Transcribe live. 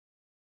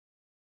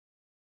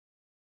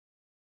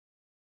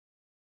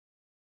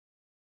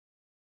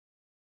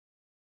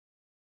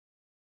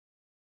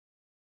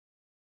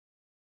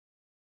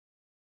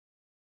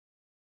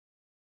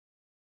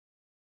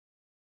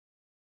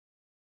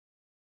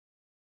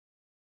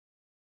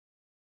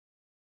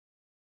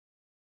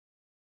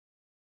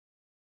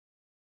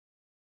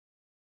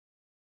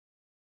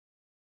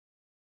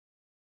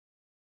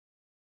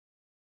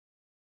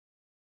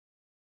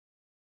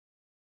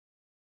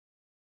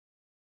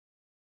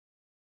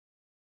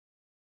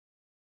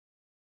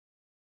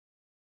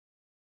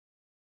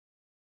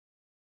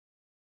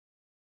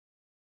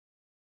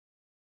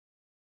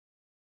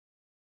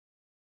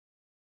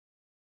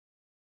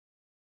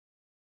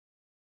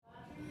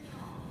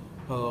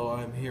Hello,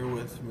 I'm here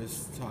with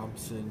Miss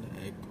Thompson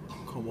at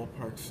Como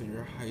Park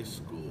Senior High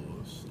School.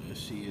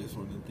 She is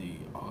one of the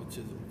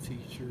autism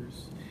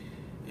teachers,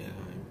 and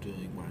I'm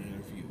doing my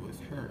interview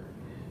with her.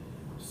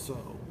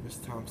 So, Miss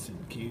Thompson,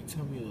 can you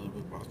tell me a little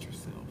bit about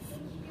yourself?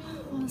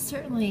 Well,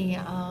 certainly.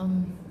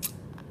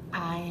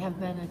 I have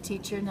been a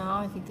teacher now.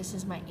 I think this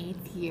is my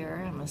 8th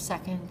year. I'm a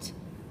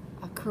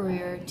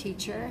career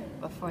teacher.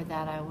 Before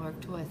that, I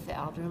worked with the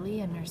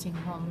elderly and nursing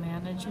home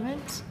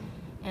management.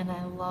 And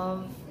I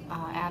love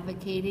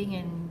advocating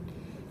and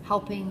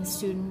helping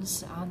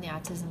students on the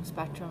autism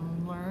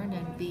spectrum learn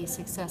and be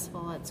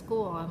successful at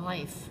school and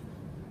life.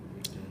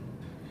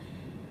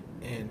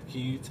 And can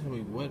you tell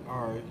me what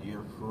are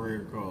your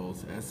career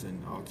goals as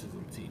an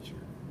autism teacher?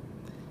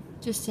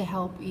 Just to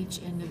help each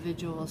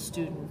individual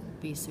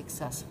student be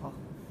successful.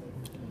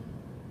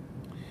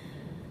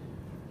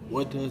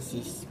 What does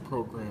this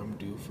program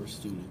do for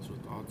students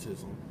with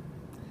autism?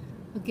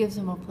 It gives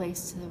them a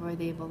place where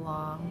they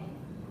belong.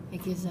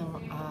 It gives them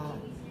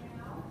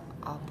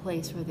a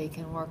place where they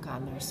can work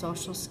on their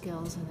social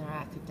skills and their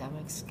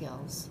academic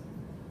skills.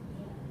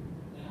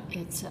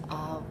 It's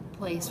a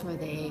place where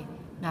they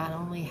not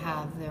only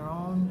have their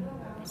own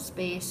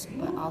space,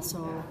 but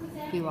also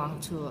belong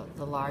to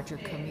the larger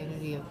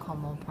community of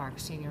Como Park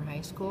Senior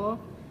High School,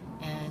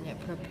 and it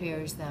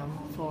prepares them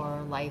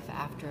for life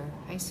after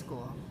high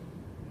school.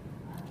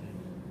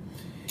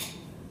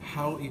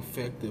 How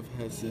effective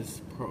has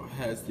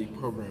the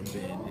program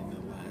been in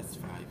the last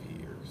 5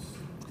 years?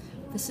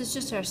 This is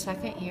just our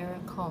second year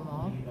at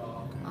Como.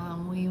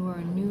 We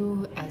were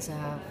new as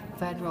a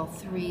federal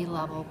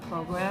 3-level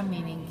program,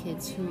 meaning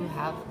kids who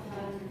have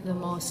the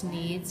most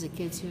needs, the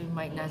kids who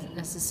might not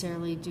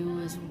necessarily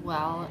do as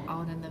well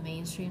out in the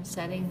mainstream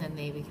setting, then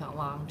they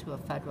belong to a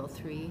federal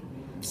 3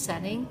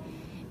 setting.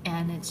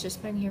 And it's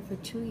just been here for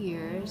 2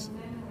 years.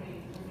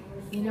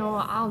 You know,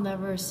 I'll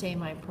never say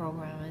my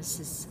program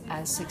is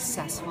as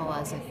successful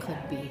as it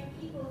could be,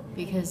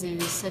 because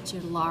it is such a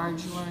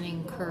large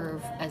learning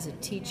curve as a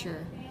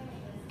teacher,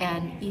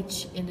 and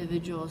each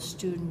individual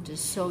student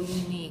is so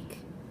unique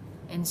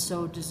and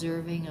so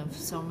deserving of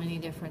so many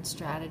different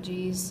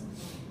strategies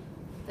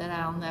that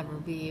I'll never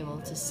be able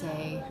to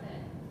say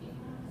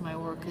my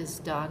work is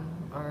done,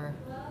 or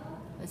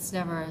it's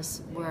never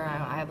where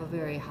I have a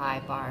very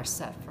high bar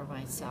set for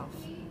myself.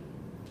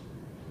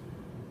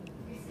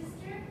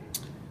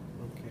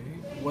 Okay.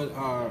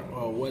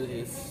 What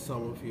is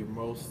some of your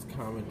most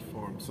common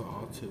forms of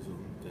autism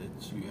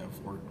that you have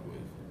worked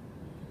with?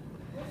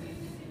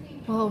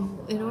 Well,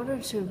 in order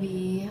to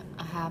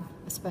have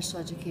special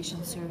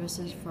education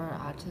services for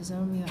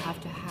autism, you have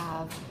to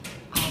have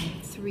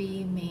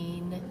 3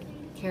 main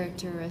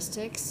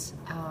characteristics: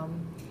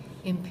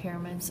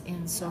 impairments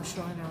in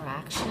social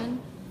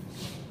interaction,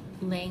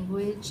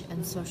 language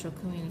and social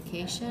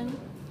communication,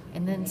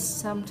 and then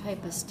some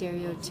type of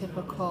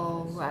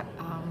stereotypical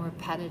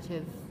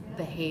repetitive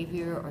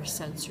behavior or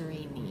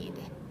sensory need.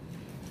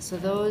 So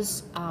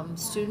those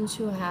students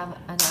who have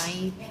an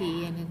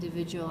IEP, an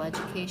individual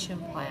education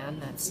plan,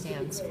 that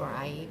stands for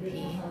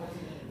IEP,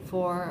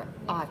 for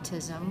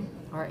autism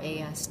or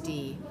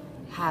ASD,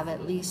 have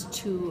at least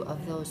 2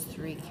 of those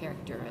 3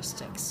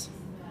 characteristics.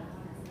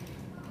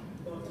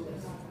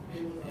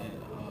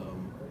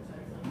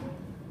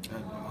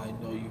 And I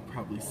know you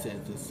probably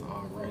said this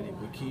already,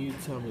 but can you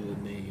tell me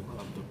the name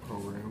of the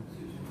program?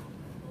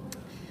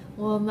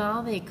 Well,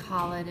 now they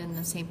call it in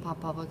the St. Paul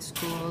Public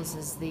Schools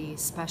as the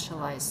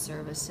Specialized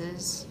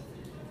Services,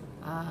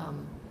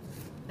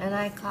 and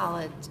I call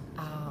it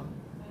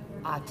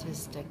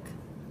Autistic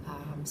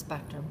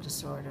Spectrum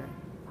Disorder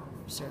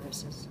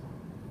Services,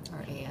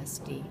 or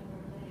ASD.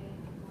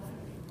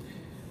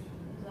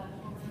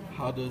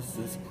 How does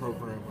this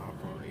program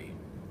operate?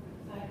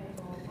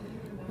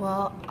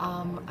 Well,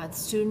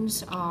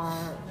 students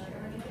are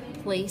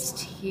placed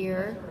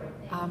here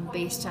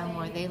based on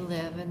where they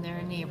live in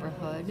their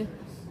neighborhood,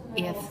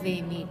 if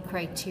they meet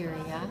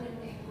criteria,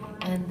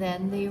 and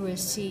then they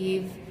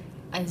receive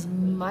as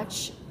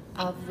much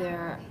of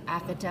their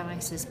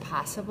academics as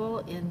possible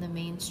in the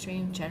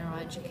mainstream general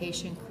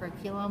education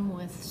curriculum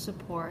with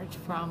support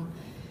from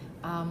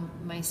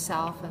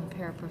myself and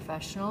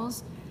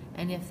paraprofessionals.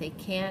 And if they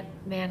can't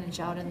manage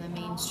out in the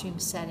mainstream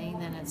setting,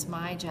 then it's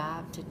my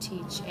job to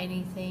teach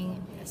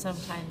anything,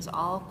 sometimes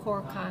all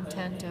core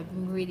content of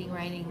reading,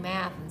 writing,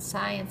 math, and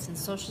science, and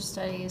social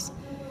studies,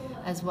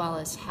 as well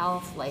as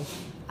health,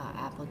 life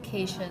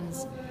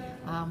applications.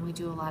 We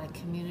do a lot of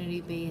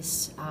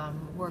community-based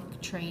work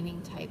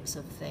training types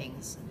of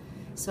things.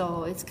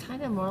 So it's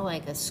kind of more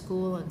like a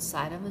school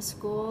inside of a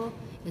school.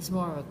 It's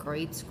more of a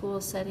grade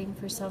school setting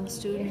for some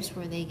students,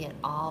 where they get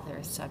all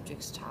their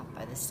subjects taught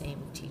by the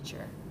same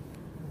teacher.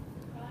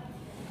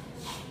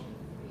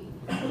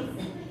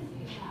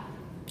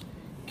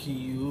 Can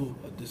you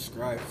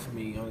describe to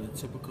me on a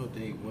typical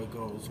day what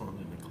goes on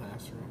in the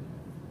classroom?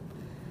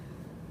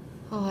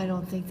 Oh, I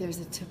don't think there's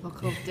a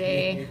typical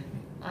day.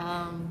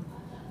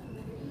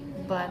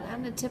 But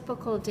on a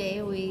typical day,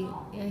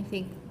 I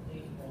think,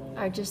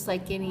 are just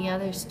like any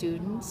other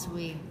students.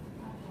 We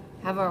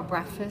have our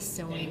breakfast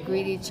and we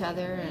greet each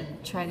other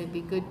and try to be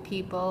good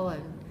people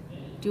and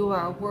do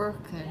our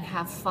work and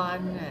have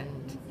fun.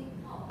 And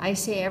I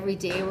say every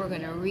day we're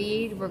going to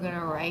read, we're going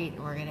to write,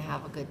 and we're going to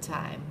have a good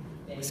time.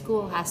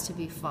 School has to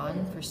be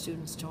fun for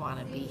students to want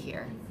to be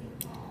here.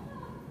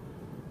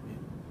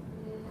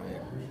 I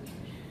agree.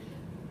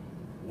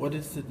 What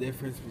is the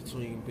difference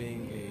between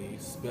being a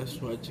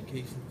special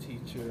education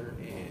teacher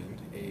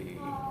and a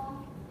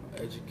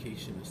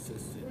education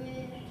assistant?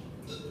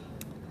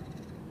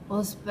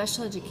 Well,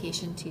 special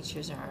education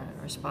teachers are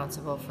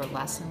responsible for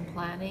lesson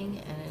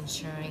planning and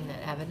ensuring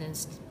that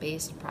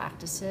evidence-based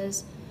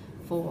practices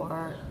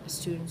for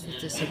students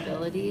with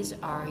disabilities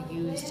are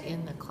used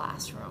in the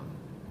classroom.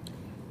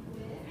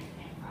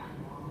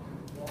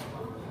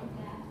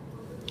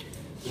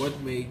 What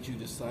made you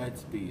decide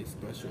to be a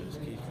special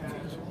education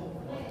teacher?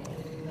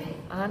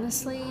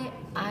 Honestly,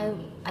 I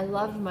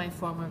loved my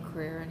former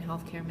career in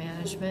healthcare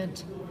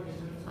management,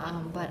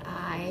 but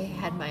I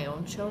had my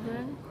own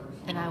children,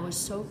 and I was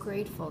so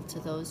grateful to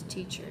those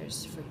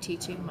teachers for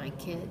teaching my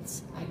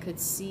kids. I could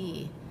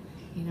see,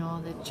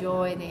 the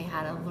joy they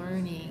had of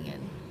learning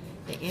and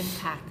the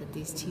impact that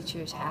these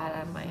teachers had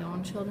on my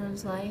own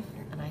children's life,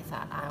 and I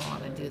thought, I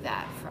want to do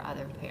that for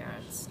other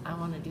parents. I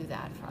want to do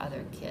that for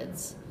other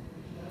kids.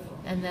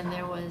 And then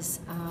there was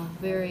a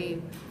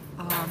very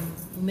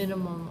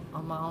minimum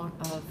amount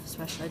of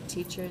special ed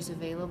teachers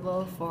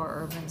available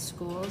for urban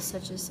schools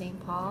such as St.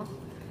 Paul,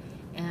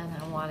 and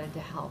I wanted to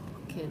help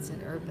kids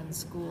in urban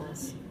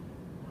schools.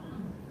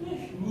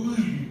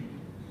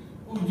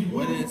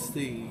 What is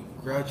the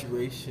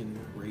graduation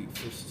rate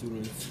for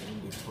students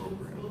in the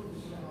program?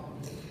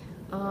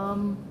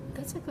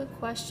 That's a good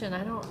question.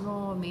 I don't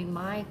know. I mean,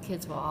 my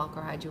kids will all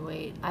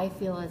graduate. I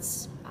feel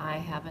I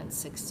haven't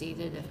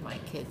succeeded if my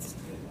kids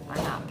are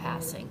not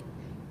passing.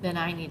 Then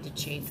I need to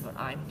change what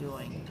I'm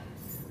doing.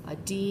 A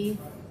D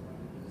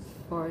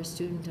for a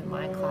student in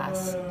my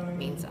class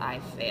means I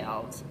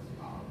failed.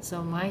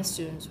 So my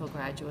students will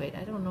graduate.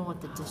 I don't know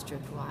what the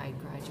district-wide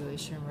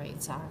graduation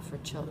rates are for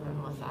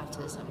children with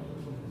autism.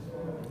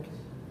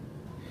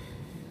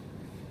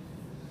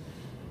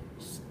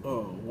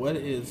 What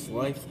is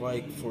life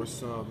like for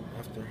some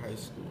after high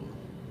school?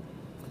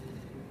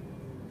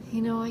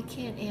 I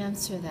can't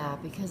answer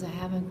that because I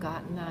haven't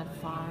gotten that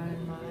far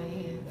in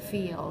my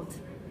field.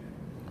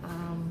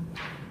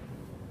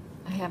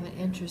 I have an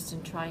interest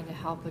in trying to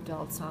help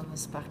adults on the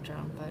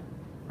spectrum, but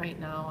right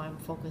now I'm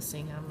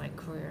focusing on my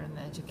career in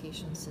the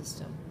education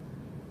system.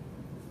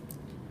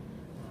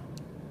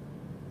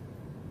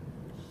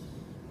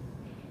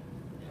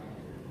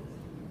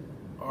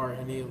 Are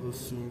any of the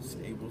students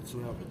able to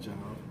have a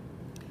job?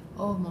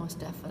 Oh, most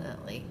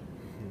definitely.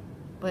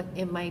 But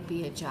it might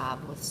be a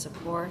job with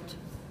support.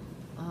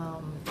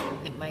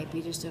 It might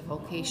be just a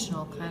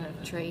vocational kind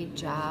of trade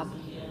job.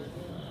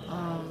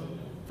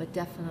 But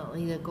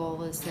definitely the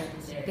goal is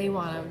that they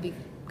want to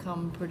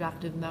become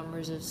productive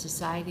members of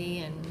society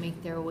and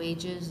make their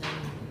wages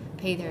and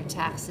pay their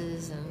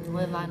taxes and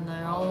live on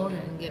their own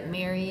and get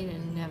married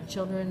and have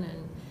children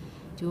and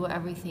do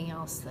everything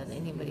else that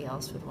anybody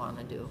else would want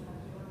to do.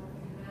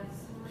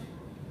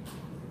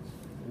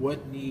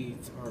 What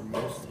needs are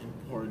most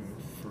important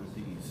for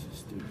these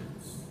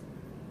students?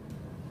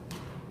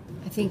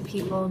 I think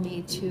people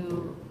need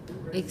to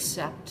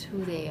accept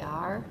who they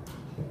are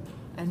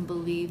and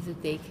believe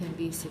that they can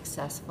be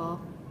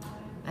successful,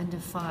 and to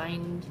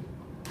find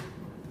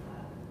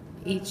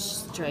each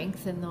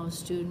strength in those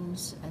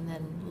students and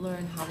then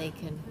learn how they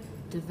can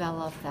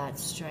develop that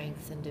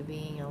strength into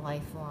being a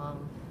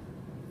lifelong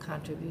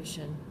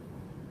contribution.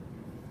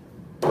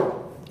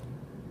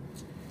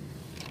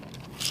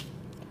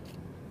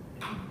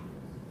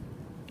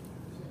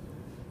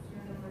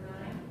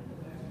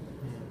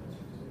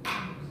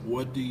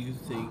 What do you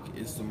think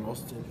is the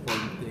most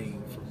important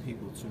thing for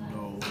people to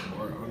know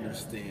or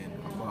understand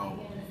about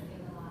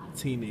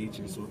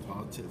teenagers with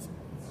autism?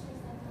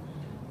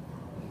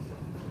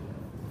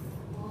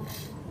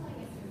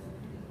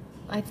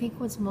 I think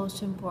what's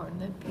most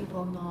important that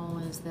people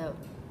know is that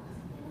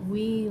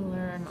we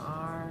learn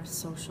our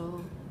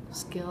social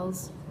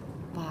skills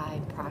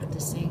by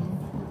practicing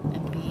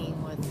and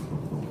being with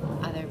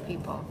other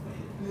people.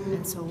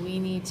 And so we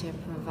need to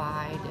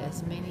provide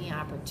as many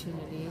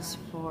opportunities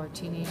for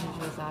teenagers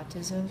with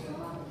autism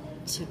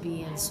to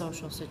be in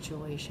social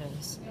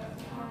situations.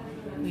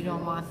 We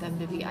don't want them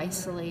to be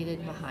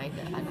isolated behind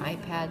an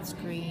iPad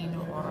screen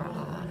or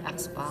an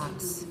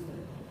Xbox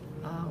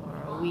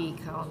or a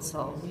Wii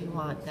console. We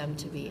want them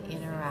to be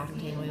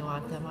interacting. We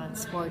want them on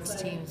sports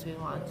teams. We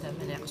want them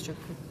in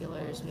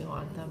extracurriculars. We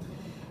want them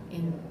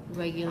in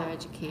regular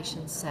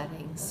education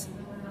settings,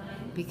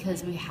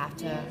 because we're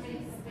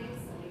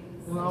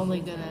only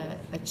going to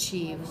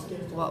achieve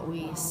what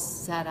we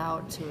set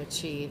out to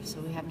achieve, so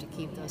we have to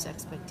keep those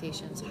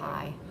expectations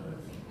high.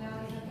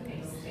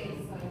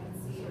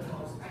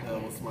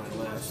 That was my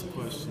last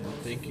question.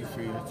 Thank you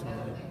for your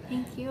time.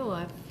 Thank you.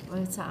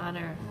 It's an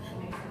honor.